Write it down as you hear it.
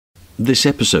This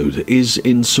episode is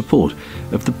in support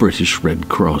of the British Red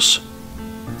Cross.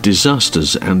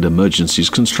 Disasters and emergencies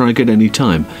can strike at any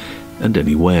time and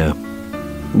anywhere.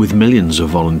 With millions of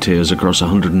volunteers across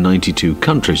 192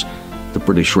 countries, the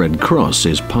British Red Cross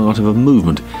is part of a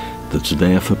movement that's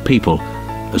there for people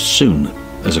as soon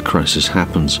as a crisis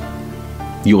happens.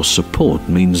 Your support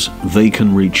means they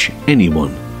can reach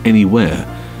anyone, anywhere,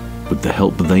 with the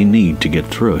help they need to get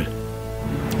through it.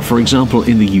 For example,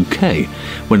 in the UK,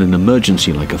 when an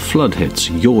emergency like a flood hits,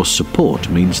 your support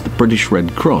means the British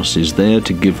Red Cross is there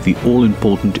to give the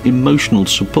all-important emotional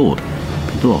support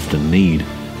people often need.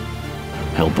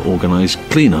 Help organise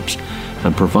cleanups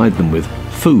and provide them with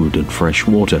food and fresh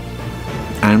water.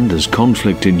 And as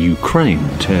conflict in Ukraine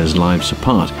tears lives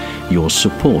apart, your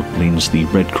support means the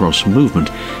Red Cross movement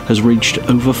has reached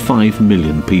over 5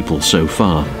 million people so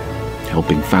far,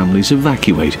 helping families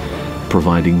evacuate,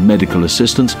 providing medical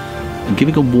assistance, and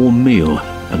giving a warm meal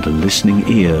and a listening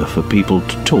ear for people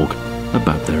to talk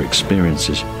about their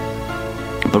experiences.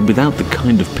 But without the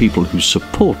kind of people who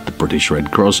support the British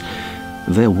Red Cross,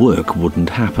 their work wouldn't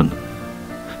happen.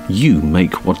 You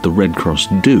make what the Red Cross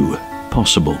do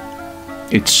possible.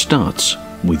 It starts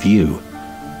with you.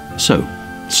 So,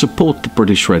 support the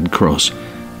British Red Cross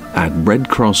at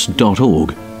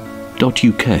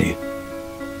redcross.org.uk.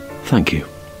 Thank you.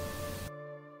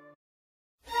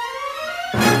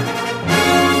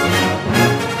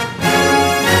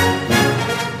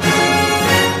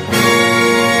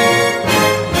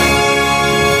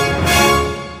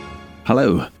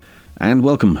 Hello, and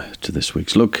welcome to this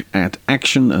week's look at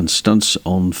action and stunts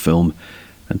on film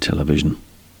and television.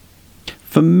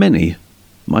 For many,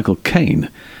 Michael Caine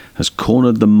has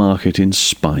cornered the market in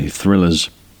spy thrillers.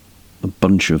 A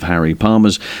Bunch of Harry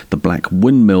Palmers, The Black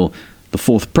Windmill, The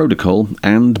Fourth Protocol,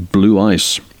 and Blue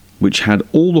Ice, which had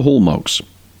all the hallmarks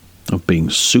of being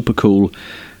super cool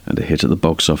and a hit at the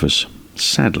box office.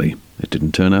 Sadly, it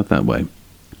didn't turn out that way.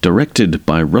 Directed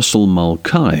by Russell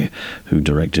Mulcahy, who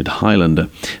directed Highlander,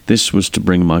 this was to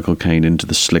bring Michael Caine into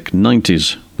the slick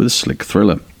 90s with a slick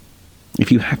thriller.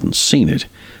 If you haven't seen it,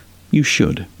 you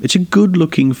should. It's a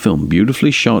good-looking film,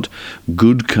 beautifully shot,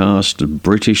 good cast of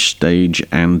British stage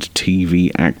and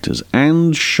TV actors,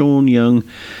 and Sean Young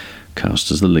cast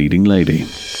as the leading lady.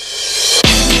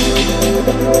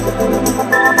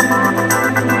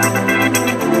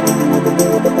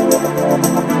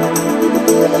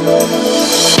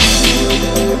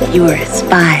 You were a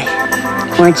spy,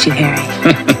 weren't you, Harry?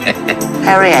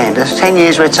 Harry Anders, 10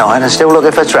 years retired and still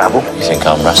looking for trouble. You think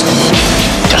I'm rusty?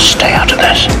 Just stay out of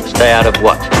this. Stay out of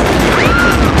what?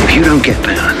 If you don't get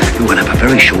better, you will have a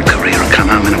very short career and come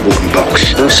home in a wooden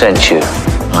box. Who sent you?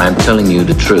 I am telling you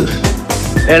the truth.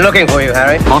 They're looking for you,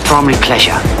 Harry. My primary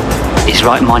pleasure is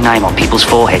writing my name on people's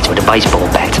foreheads with a baseball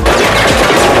bat.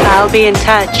 I'll be in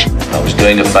touch. I was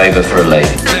doing a favour for a lady.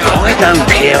 I don't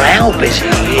care how busy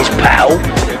he is, pal.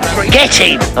 Get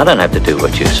him! I don't have to do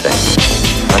what you say.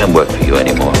 I don't work for you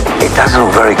anymore. It doesn't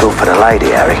look very good for the lady,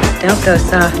 Harry. Don't go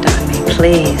soft on me,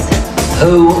 please.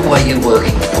 Who were you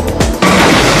working for?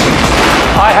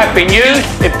 I have been used,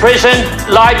 imprisoned,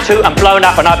 lied to and blown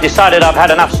up, and I've decided I've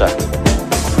had enough, sir.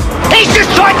 He's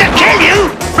just trying to kill you!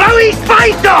 Blow his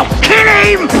face off! Kill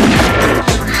him!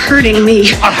 Hurting me.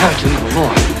 I'll hurt you even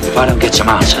more if I don't get some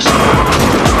answers.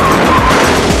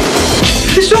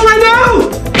 It's all I know!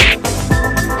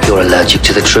 You're allergic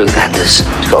to the truth, Anders.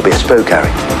 It's got to be a spook, Harry.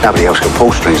 Nobody else can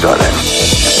pull strings like that.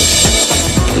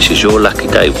 This is your lucky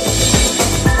day.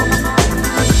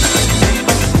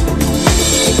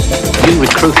 You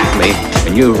recruited me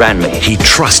and you ran me. He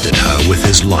trusted her with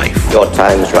his life, Your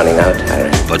time's running out,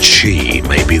 Harry. but she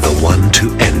may be the one to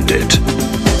end it.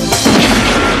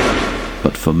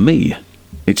 But for me,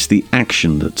 it's the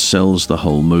action that sells the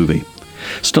whole movie.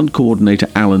 Stunt coordinator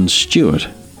Alan Stewart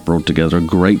brought together a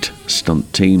great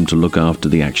stunt team to look after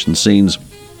the action scenes.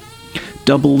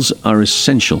 Doubles are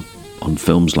essential on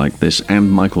films like this,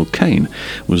 and Michael Caine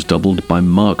was doubled by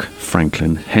Mark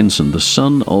Franklin Henson, the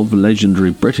son of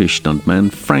legendary British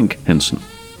stuntman Frank Henson.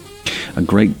 A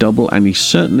great double, and he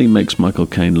certainly makes Michael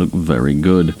Caine look very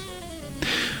good.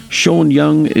 Sean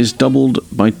Young is doubled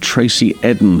by Tracy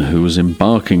Eden, who was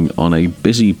embarking on a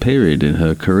busy period in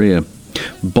her career.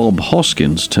 Bob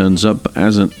Hoskins turns up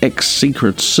as an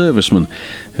ex-Secret Serviceman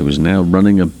who is now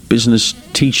running a business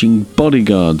teaching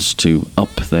bodyguards to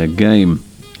up their game.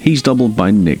 He's doubled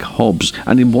by Nick Hobbs,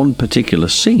 and in one particular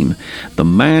scene, the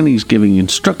man he's giving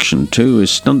instruction to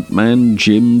is stuntman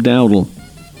Jim Dowdle,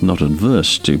 not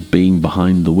adverse to being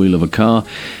behind the wheel of a car,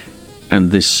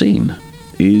 and this scene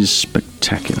is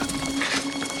spectacular.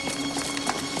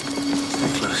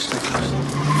 Stay close.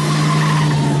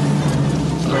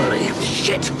 Holy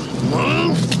shit!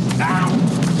 Move! Now!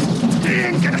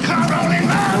 In! Get the car rolling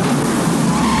now!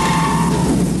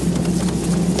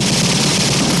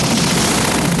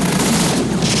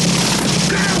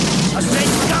 Go! I said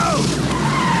go!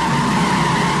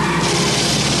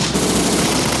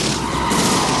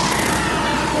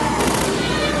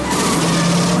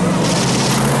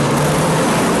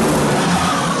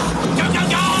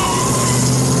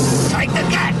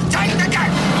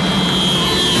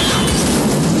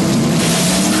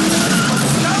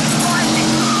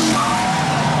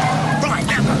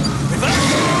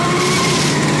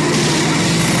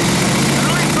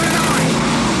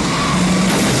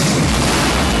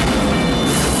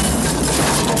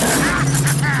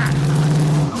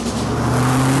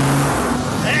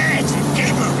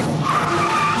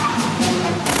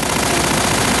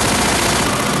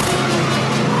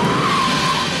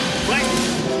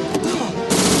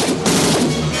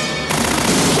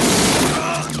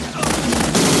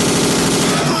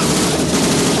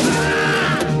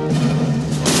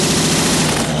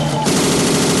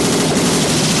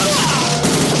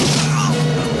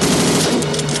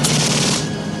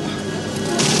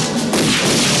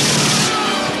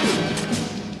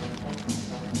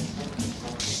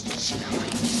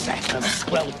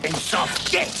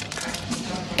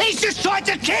 He's just tried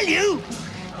to kill you!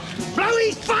 Blow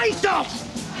his face off!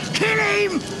 Kill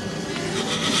him!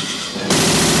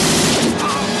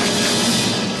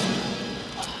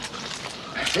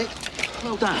 That's it.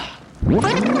 Well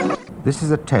done. This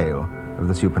is a tale of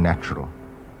the supernatural.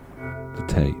 The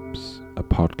Tapes, a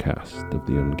podcast of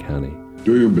the uncanny.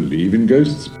 Do you believe in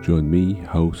ghosts? Join me,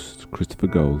 host Christopher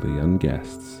Goldie, and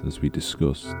guests as we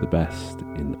discuss the best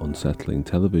in unsettling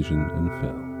television and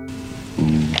film.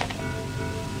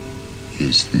 Who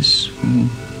is this? Who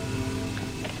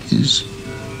is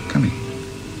coming?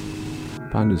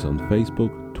 Find us on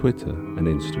Facebook, Twitter, and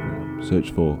Instagram.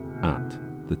 Search for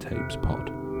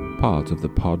 @TheTapesPod. Part of the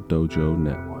Pod Dojo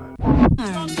Network.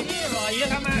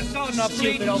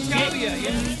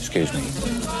 Excuse me.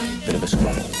 Bit of a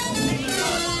squabble.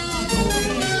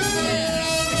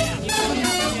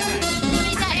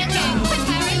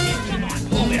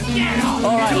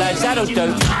 All right, lads, that'll do. All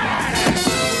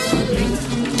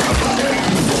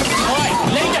right,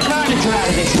 leave the furniture out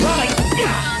of this. Right.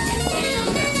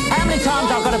 How many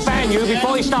times I've got to ban you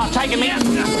before you start taking me?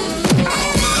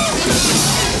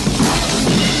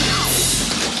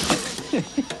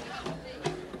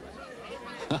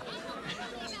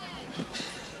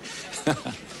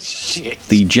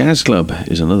 The Jazz Club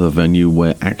is another venue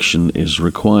where action is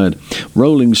required.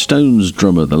 Rolling Stones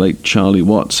drummer, the late Charlie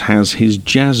Watts, has his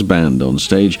jazz band on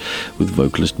stage with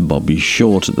vocalist Bobby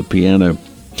Short at the piano.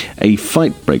 A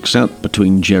fight breaks out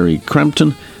between Jerry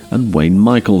Crampton and Wayne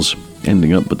Michaels,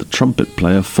 ending up with the trumpet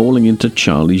player falling into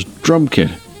Charlie's drum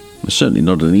kit. It's certainly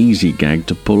not an easy gag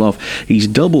to pull off. He's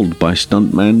doubled by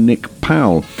stuntman Nick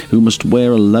Powell, who must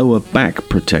wear a lower back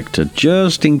protector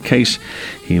just in case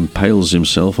he impales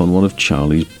himself on one of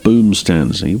Charlie's boom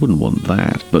stands. He wouldn't want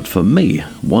that. But for me,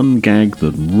 one gag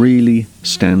that really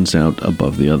stands out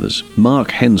above the others.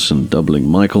 Mark Henson doubling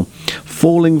Michael,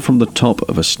 falling from the top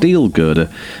of a steel girder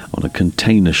on a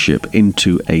container ship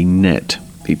into a net.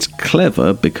 It's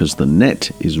clever because the net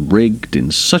is rigged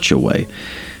in such a way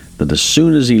that as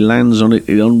soon as he lands on it,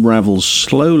 it unravels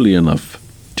slowly enough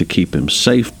to keep him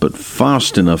safe, but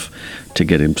fast enough to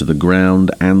get him to the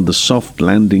ground and the soft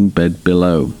landing bed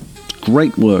below.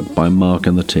 Great work by Mark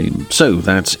and the team. So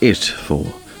that's it for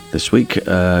this week.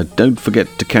 Don't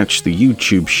forget to catch the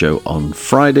YouTube show on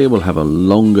Friday. We'll have a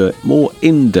longer, more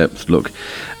in-depth look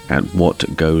at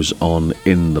what goes on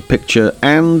in the picture,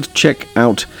 and check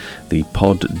out the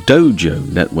Pod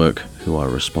Dojo Network, who are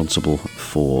responsible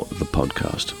for the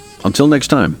podcast. Until next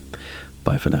time,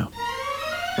 bye for now.